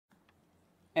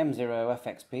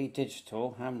M0FXB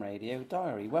Digital Ham Radio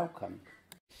Diary. Welcome.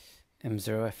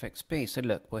 M0FXB. So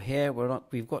look, we're here.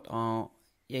 We've got our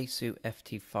Yaesu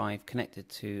FT5 connected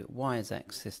to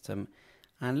WiresX system,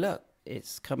 and look,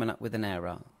 it's coming up with an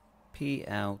error.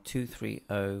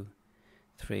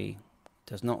 PL2303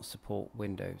 does not support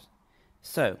Windows.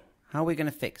 So how are we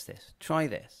going to fix this? Try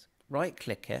this. Right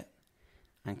click it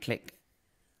and click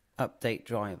Update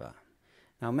Driver.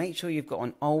 Now make sure you've got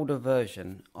an older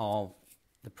version of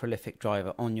the prolific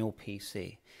driver on your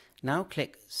PC. Now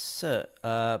click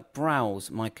Browse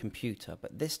My Computer,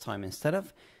 but this time instead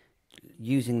of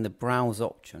using the Browse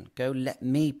option, go Let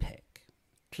Me Pick.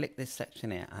 Click this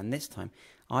section here, and this time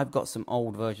I've got some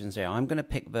old versions here. I'm going to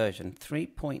pick version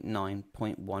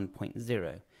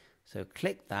 3.9.1.0. So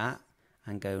click that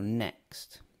and go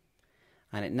Next.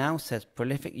 And it now says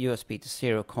Prolific USB to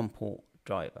Serial COM port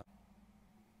driver.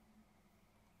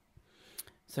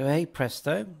 So hey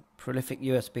presto, Prolific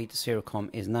USB to Serial COM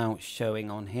is now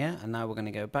showing on here, and now we're going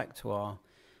to go back to our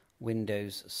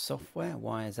Windows software,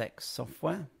 WiresX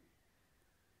software.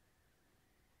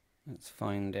 Let's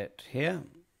find it here.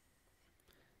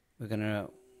 We're going to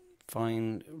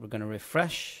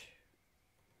refresh,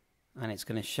 and it's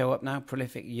going to show up now,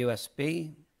 Prolific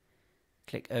USB.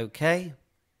 Click OK.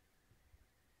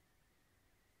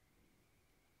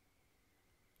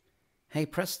 Hey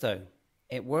presto,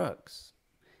 it works.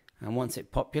 And once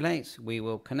it populates, we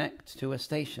will connect to a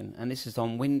station. And this is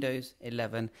on Windows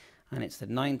 11, and it's the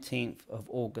 19th of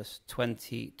August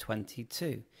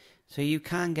 2022. So you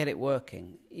can get it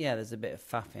working. Yeah, there's a bit of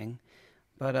faffing,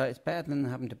 but it's better than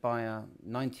having to buy a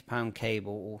 £90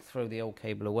 cable or throw the old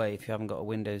cable away if you haven't got a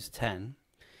Windows 10.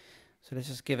 So let's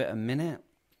just give it a minute,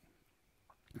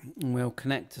 and we'll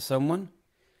connect to someone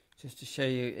just to show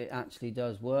you it actually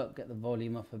does work. Get the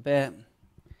volume up a bit.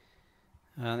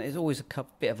 There's always a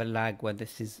bit of a lag when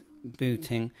this is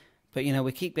booting, but you know,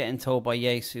 we keep getting told by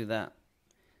Yaesu that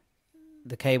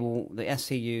the cable, the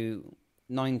SCU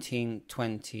 19,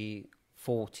 20,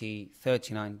 40,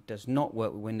 39 does not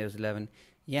work with Windows 11.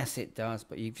 Yes, it does,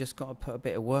 but you've just got to put a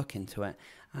bit of work into it.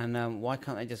 And why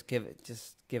can't they just give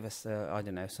us I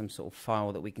don't know, some sort of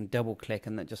file that we can double click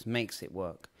and that just makes it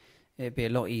work? It'd be a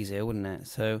lot easier, wouldn't it?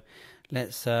 So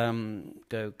let's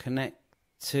go connect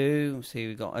to, see,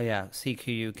 we've got, oh yeah,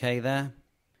 Scu UK there.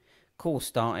 Call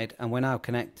started, and we're now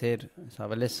connected. Let's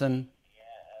have a listen. Yeah,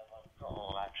 I've got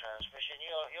all that transmission.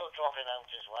 You're dropping out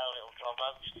as well, it'll drop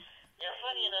out. Yeah,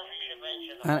 funny enough you should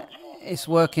mention It's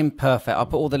working perfect. I'll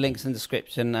put all the links in the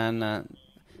description and a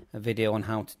video on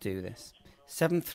how to do this. 7